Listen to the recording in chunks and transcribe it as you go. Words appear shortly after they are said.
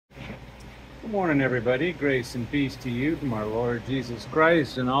Good morning, everybody. Grace and peace to you from our Lord Jesus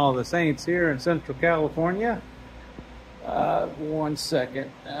Christ and all the saints here in Central California. One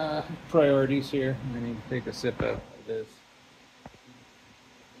second. Priorities here. I need to take a sip of this.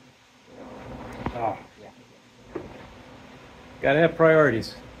 Oh, gotta have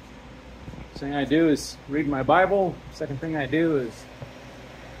priorities. First thing I do is read my Bible. Second thing I do is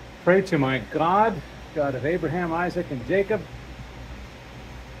pray to my God, God of Abraham, Isaac, and Jacob.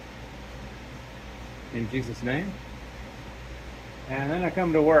 In Jesus' name. And then I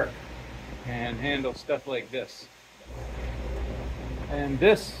come to work and handle stuff like this. And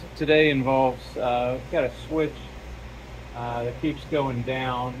this today involves, we've got a switch that keeps going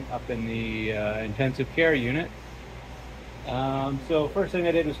down up in the intensive care unit. So first thing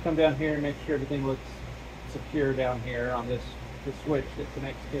I did was come down here and make sure everything looks secure down here on this switch that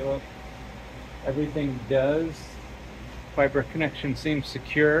connects to it. Everything does. Fiber connection seems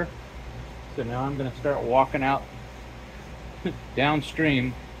secure. So now I'm going to start walking out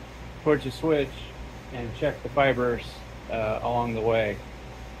downstream towards the switch and check the fibers along the way.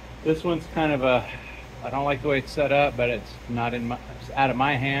 This one's kind of I don't like the way it's set up, but it's not it's out of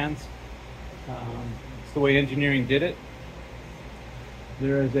my hands. It's the way engineering did it.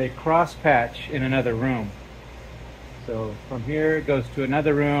 There is a cross patch in another room. So from here it goes to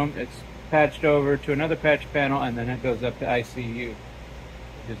another room, it's patched over to another patch panel, and then it goes up to ICU.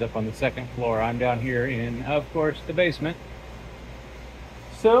 Is up on the second floor. I'm down here in, of course, the basement.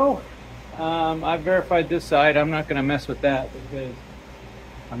 So I've verified this side. I'm not going to mess with that because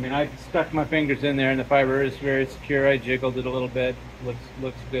I stuck my fingers in there and the fiber is very secure. I jiggled it a little bit.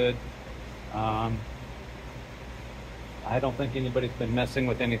 Looks good. I don't think anybody's been messing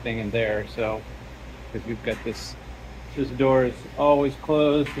with anything in there. So because we've got this door is always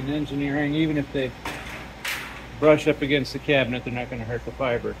closed in engineering. Even if they brush up against the cabinet, they're not going to hurt the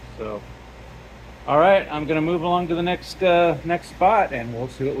fiber. So, all right, I'm going to move along to the next spot, and we'll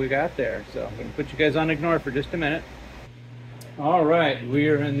see what we got there. So I'm going to put you guys on ignore for just a minute. All right, we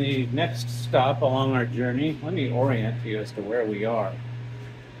are in the next stop along our journey. Let me orient you as to where we are.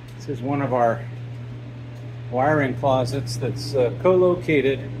 This is one of our wiring closets that's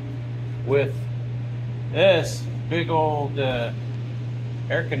co-located with this big old air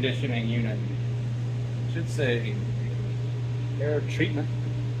conditioning unit. Should say air treatment.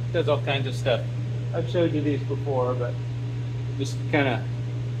 It does all kinds of stuff. I've showed you these before, but just kind of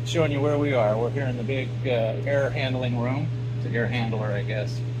showing you where we are. We're here in the big air handling room. It's an air handler, I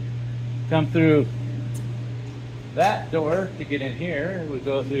guess. Come through that door to get in here. We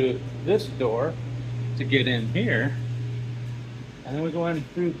go through this door to get in here. And then we go in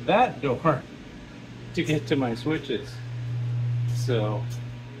through that door to get to my switches. So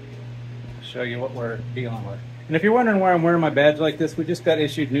show you what we're dealing with. And if you're wondering why I'm wearing my badge like this, we just got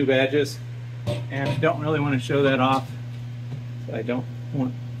issued new badges and don't really want to show that off. I don't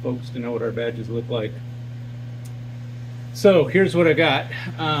want folks to know what our badges look like. So here's what I got.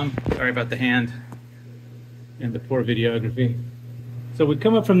 Sorry about the hand and the poor videography. So we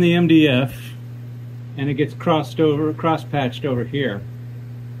come up from the MDF and it gets cross patched over here.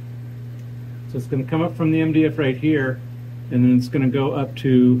 So it's going to come up from the MDF right here, and then it's going to go up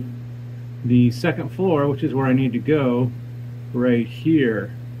to the second floor, which is where I need to go, right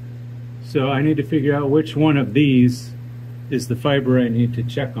here. So I need to figure out which one of these is the fiber I need to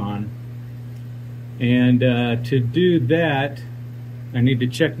check on. And to do that, I need to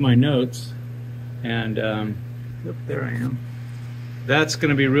check my notes. And there I am. That's going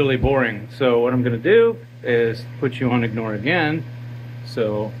to be really boring. So what I'm going to do is put you on ignore again.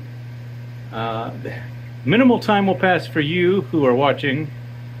 So minimal time will pass for you who are watching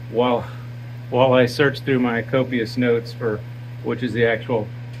while I search through my copious notes for which is the actual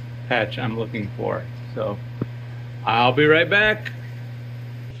patch I'm looking for. So I'll be right back.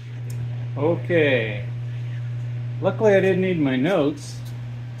 Okay. Luckily I didn't need my notes.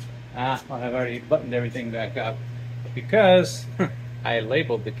 Well, I've already buttoned everything back up because I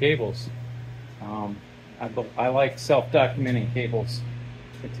labeled the cables. I like self-documenting cables.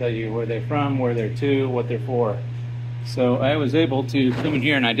 I tell you where they're from, where they're to, what they're for. So I was able to come in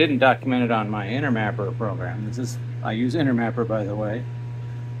here, and I didn't document it on my Intermapper program. I use Intermapper, by the way.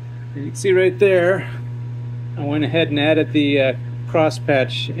 You can see right there, I went ahead and added the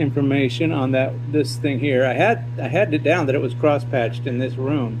cross-patch information on this thing here. I had it down that it was cross-patched in this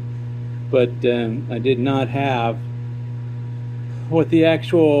room, but I did not have what the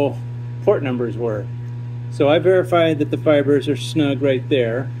actual port numbers were. So I verified that the fibers are snug right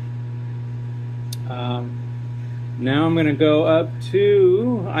there. Now I'm going to go up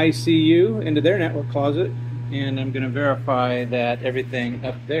to ICU into their network closet and I'm going to verify that everything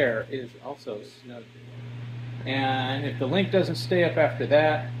up there is also snug. And if the link doesn't stay up after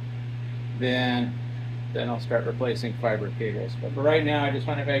that, then I'll start replacing fiber cables. But for right now, I just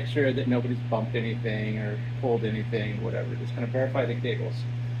want to make sure that nobody's bumped anything or pulled anything, whatever. Just going to verify the cables.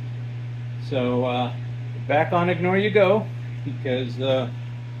 So back on Ignore You Go, because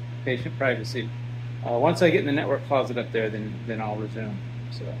patient privacy. Once I get in the network closet up there, then I'll resume.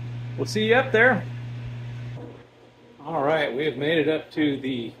 So we'll see you up there. All right, we have made it up to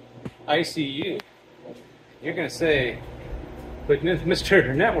the ICU. You're going to say, but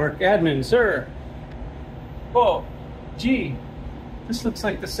Mr. Network Admin, sir, oh, gee, this looks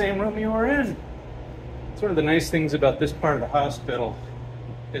like the same room you were in. It's one of the nice things about this part of the hospital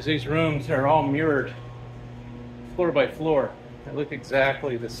is these rooms are all mirrored floor by floor. They look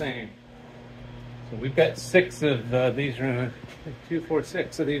exactly the same. So we've got 6 of these rooms, 2, 4,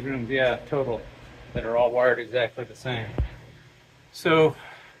 6 of these rooms, yeah, total, that are all wired exactly the same. So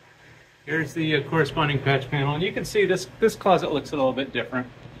here's the corresponding patch panel, and you can see this closet looks a little bit different.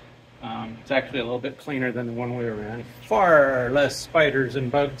 It's actually a little bit cleaner than the one we were in. Far less spiders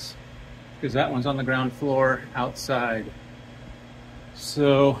and bugs, because that one's on the ground floor outside.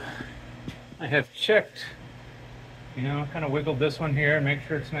 So I have checked, you know, kind of wiggled this one here, make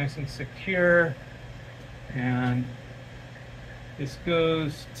sure it's nice and secure. And this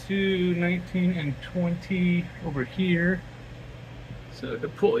goes to 19 and 20 over here. So to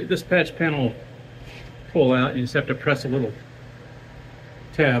pull this patch panel, pull out, you just have to press a little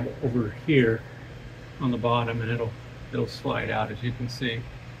tab over here on the bottom, and it'll slide out, as you can see.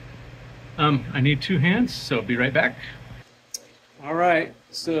 I need 2 hands, so I'll be right back. All right,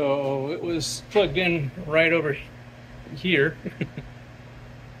 so it was plugged in right over here.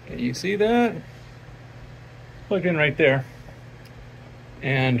 Can you see that? Plugged in right there,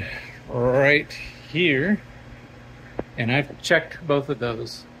 and right here, and I've checked both of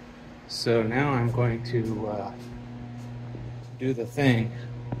those. So now I'm going to do the thing,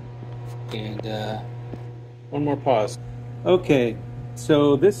 and one more pause. Okay,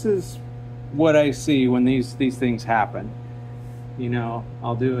 so this is what I see when these things happen. You know,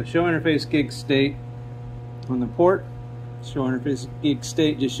 I'll do a show interface gig state on the port. Show interface gig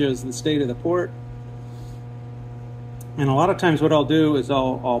state just shows the state of the port. And a lot of times what I'll do is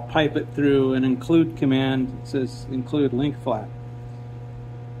I'll pipe it through an include command. It says include link flap.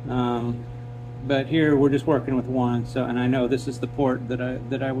 But here we're just working with one, so, and I know this is the port that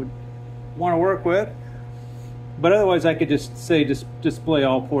I would want to work with. But otherwise I could just say display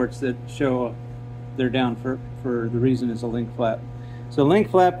all ports that show they're down for the reason is a link flap. So link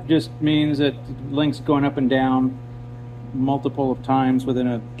flap just means that links going up and down multiple of times within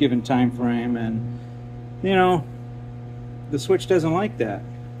a given time frame, and you know, the switch doesn't like that.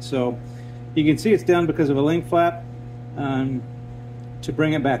 So you can see it's down because of a link flap. To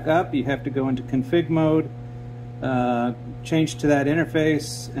bring it back up, you have to go into config mode, change to that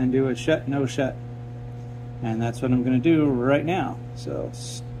interface, and do a shut, no shut. And that's what I'm going to do right now. So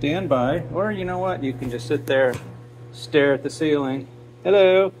stand by, or you know what, you can just sit there, stare at the ceiling.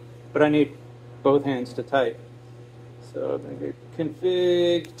 Hello, but I need both hands to type. So I'm going to go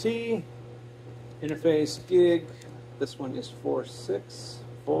config T, interface gig. This one is 4/6.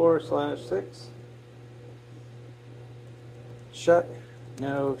 Shut,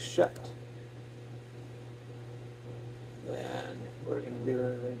 no shut. Then we're going to do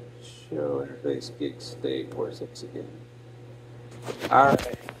a show interface gig state 4/6 again. All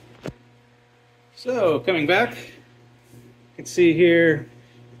right. So coming back, you can see here,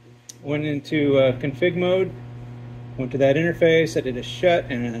 went into config mode, went to that interface, I did a shut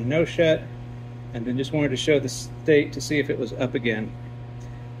and a no shut, and then just wanted to show the state to see if it was up again.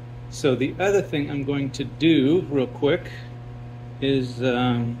 So the other thing I'm going to do real quick is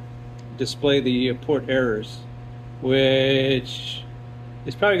display the port errors, which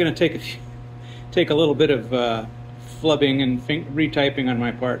is probably going to take a little bit of flubbing and retyping on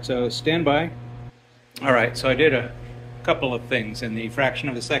my part, so stand by. Alright, so I did a couple of things in the fraction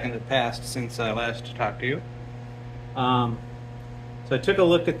of a second that passed since I last talked to you. So I took a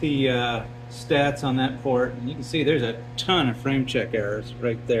look at the stats on that port, and you can see there's a ton of frame check errors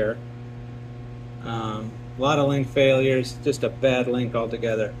right there. A lot of link failures, just a bad link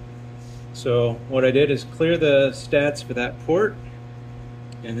altogether. So what I did is clear the stats for that port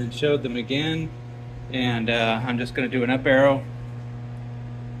and then showed them again, and I'm just going to do an up arrow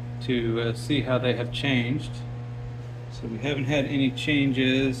to see how they have changed. So we haven't had any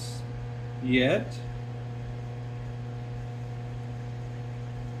changes yet.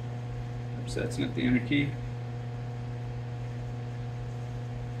 Oops, that's not the enter key.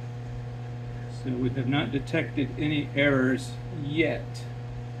 So we have not detected any errors yet.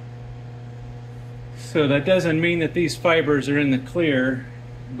 So that doesn't mean that these fibers are in the clear,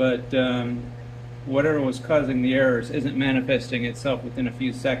 but whatever was causing the errors isn't manifesting itself within a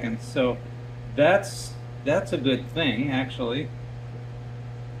few seconds. So that's a good thing, actually.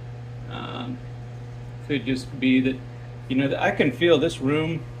 Could just be that, you know, I can feel this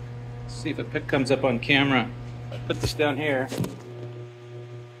room. Let's see if it comes up on camera. I put this down here. I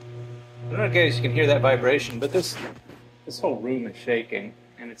don't know if you guys can hear that vibration, but this whole room is shaking,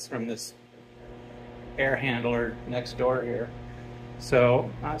 and it's from this air handler next door here. So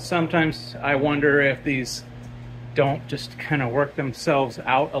sometimes I wonder if these don't just kind of work themselves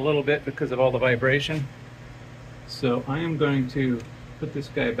out a little bit because of all the vibration. So I am going to put this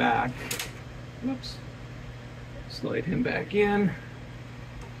guy back. Whoops. Slide him back in.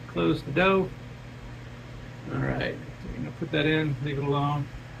 Close the dough. All right, so I'm gonna put that in, leave it alone.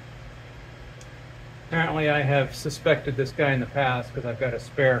 Apparently I have suspected this guy in the past because I've got a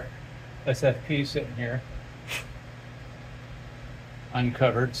spare SFP sitting here.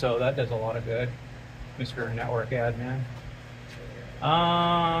 Uncovered, so that does a lot of good, Mr. Network Admin.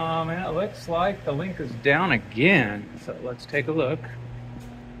 And it looks like the link is down again, so let's take a look.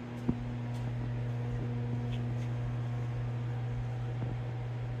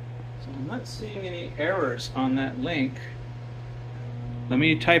 So I'm not seeing any errors on that link. Let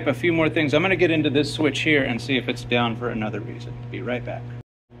me type a few more things. I'm going to get into this switch here and see if it's down for another reason. Be right back.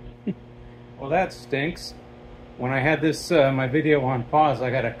 Well, that stinks. When I had this my video on pause, I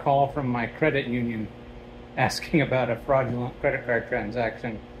got a call from my credit union asking about a fraudulent credit card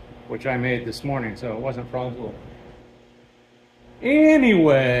transaction, which I made this morning, so it wasn't fraudulent.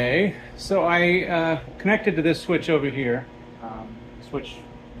 Anyway, so I connected to this switch over here, switch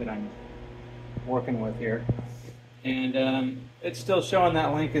that I'm working with here, and it's still showing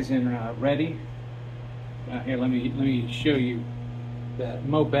that link is in ready. Here, let me show you that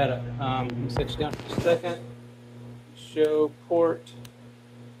Mo Beta. Let me switch down for a second. Show port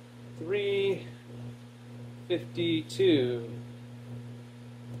 352.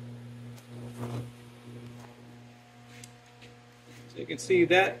 So you can see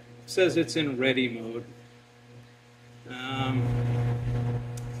that says it's in ready mode.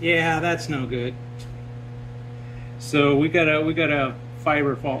 Yeah, that's no good. So we got a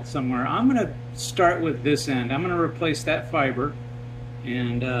fiber fault somewhere. I'm gonna start with this end. I'm gonna replace that fiber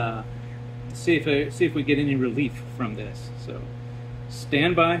and see if we get any relief from this. So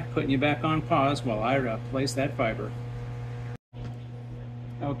stand by, putting you back on pause while I replace that fiber.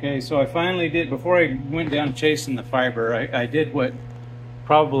 Okay, so I finally did, before I went down chasing the fiber, I did what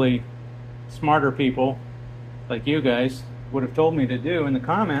probably smarter people like you guys would have told me to do in the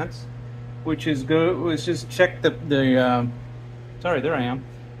comments, which is just check sorry, there I am.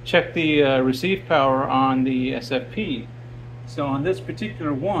 Check the receive power on the SFP. So on this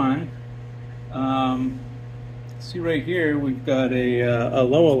particular one, see right here, we've got a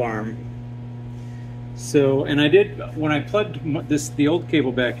low alarm. So, and I did, when I plugged the old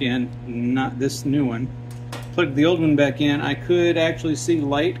cable back in, not this new one, plugged the old one back in, I could actually see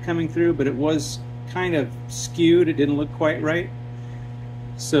light coming through, but it was kind of skewed. It didn't look quite right.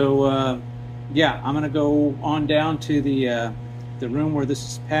 So, yeah, I'm going to go on down to the room where this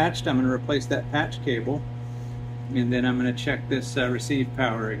is patched. I'm going to replace that patch cable, and then I'm going to check this receive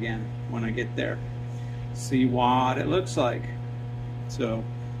power again when I get there. See what it looks like. So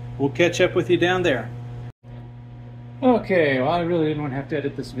we'll catch up with you down there. Okay, well, I really didn't want to have to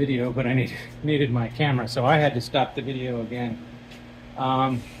edit this video, but I needed my camera, so I had to stop the video again.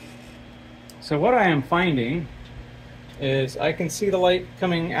 So what I am finding is I can see the light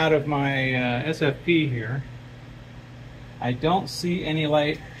coming out of my SFP here. I don't see any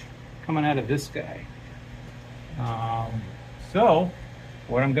light coming out of this guy. So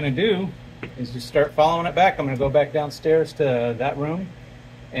what I'm going to do is just start following it back. I'm going to go back downstairs to that room,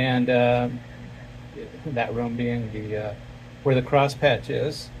 and that room being the where the cross patch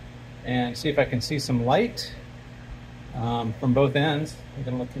is, and see if I can see some light from both ends. I'm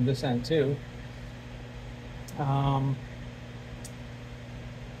going to look from this end too.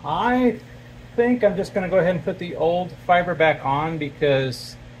 I think I'm just going to go ahead and put the old fiber back on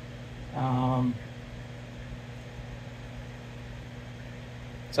because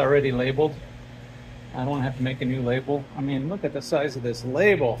it's already labeled. I don't have to make a new label. I mean, look at the size of this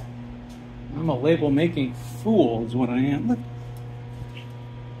label. I'm a label-making fool is what I am.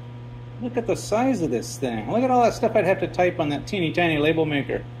 Look at the size of this thing. Look at all that stuff I'd have to type on that teeny tiny label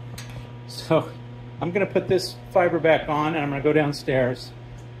maker. So I'm going to put this fiber back on, and I'm going to go downstairs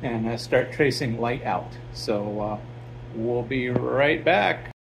and start tracing light out. So we'll be right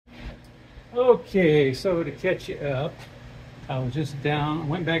back. Okay, so to catch you up, I was just down,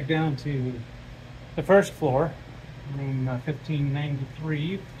 went back down to the first floor, room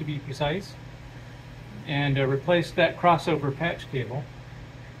 1593 to be precise, and replaced that crossover patch cable.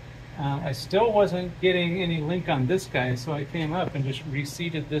 I still wasn't getting any link on this guy, so I came up and just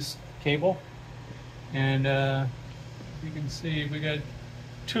reseated this cable. And you can see we got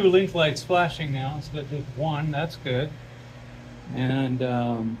 2 link lights flashing now instead of just 1. That's good. And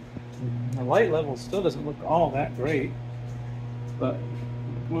the light level still doesn't look all that great. But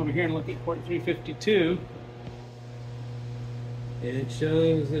come over here and look at port 352. It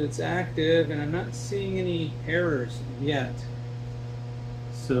shows that it's active, and I'm not seeing any errors yet.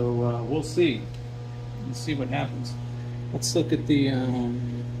 So we'll see. Let's see what happens. Let's look at the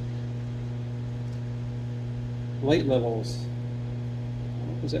light levels.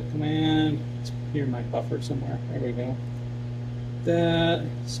 What was that command? It's here in my buffer somewhere. There we go. That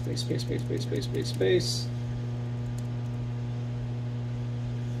space.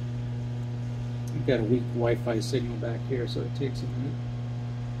 We've got a weak Wi-Fi signal back here, so it takes a minute.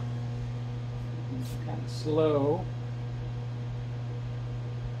 It's kind of slow.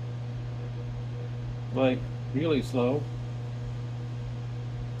 Like, really slow.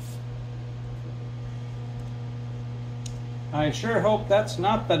 I sure hope that's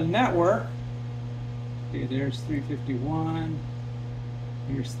not the network. Okay, there's 351.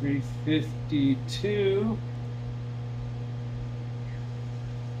 Here's 352.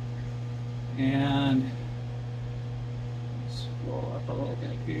 And scroll up a little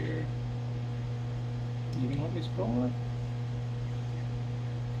bit here. You can let me scroll up?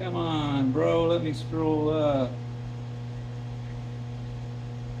 Come on, bro, let me scroll up.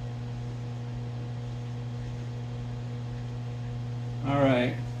 All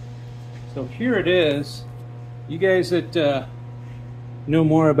right, so here it is. You guys that know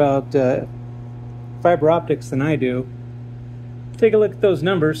more about fiber optics than I do, take a look at those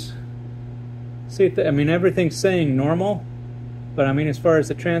numbers. See if I mean, everything's saying normal, but I mean, as far as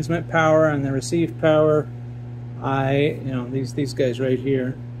the transmit power and the receive power, these guys right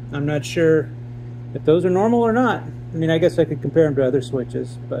here, I'm not sure if those are normal or not. I mean, I guess I could compare them to other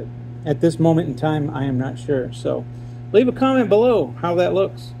switches, but at this moment in time, I am not sure. So leave a comment below how that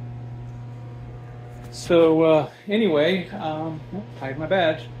looks. So anyway, hide my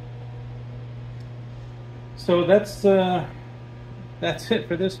badge. So that's it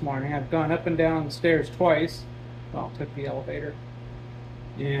for this morning. I've gone up and down the stairs twice. Well, took the elevator.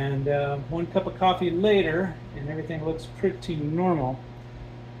 And 1 cup of coffee later, and everything looks pretty normal.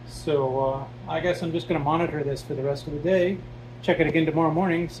 So I guess I'm just going to monitor this for the rest of the day. Check it again tomorrow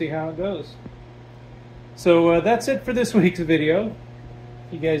morning, see how it goes. So that's it for this week's video.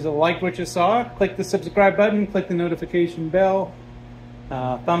 If you guys liked what you saw, click the subscribe button, click the notification bell,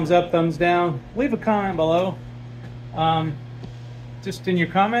 thumbs up, thumbs down, leave a comment below. Just in your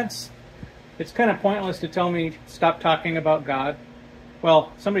comments, it's kind of pointless to tell me stop talking about God.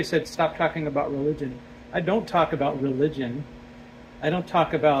 Well, somebody said stop talking about religion. I don't talk about religion. I don't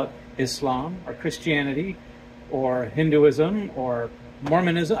talk about Islam or Christianity or Hinduism or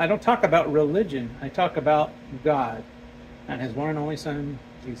Mormonism. I don't talk about religion. I talk about God and His one and only Son,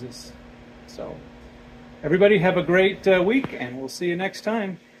 Jesus. So everybody have a great week, and we'll see you next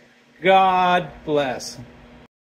time. God bless.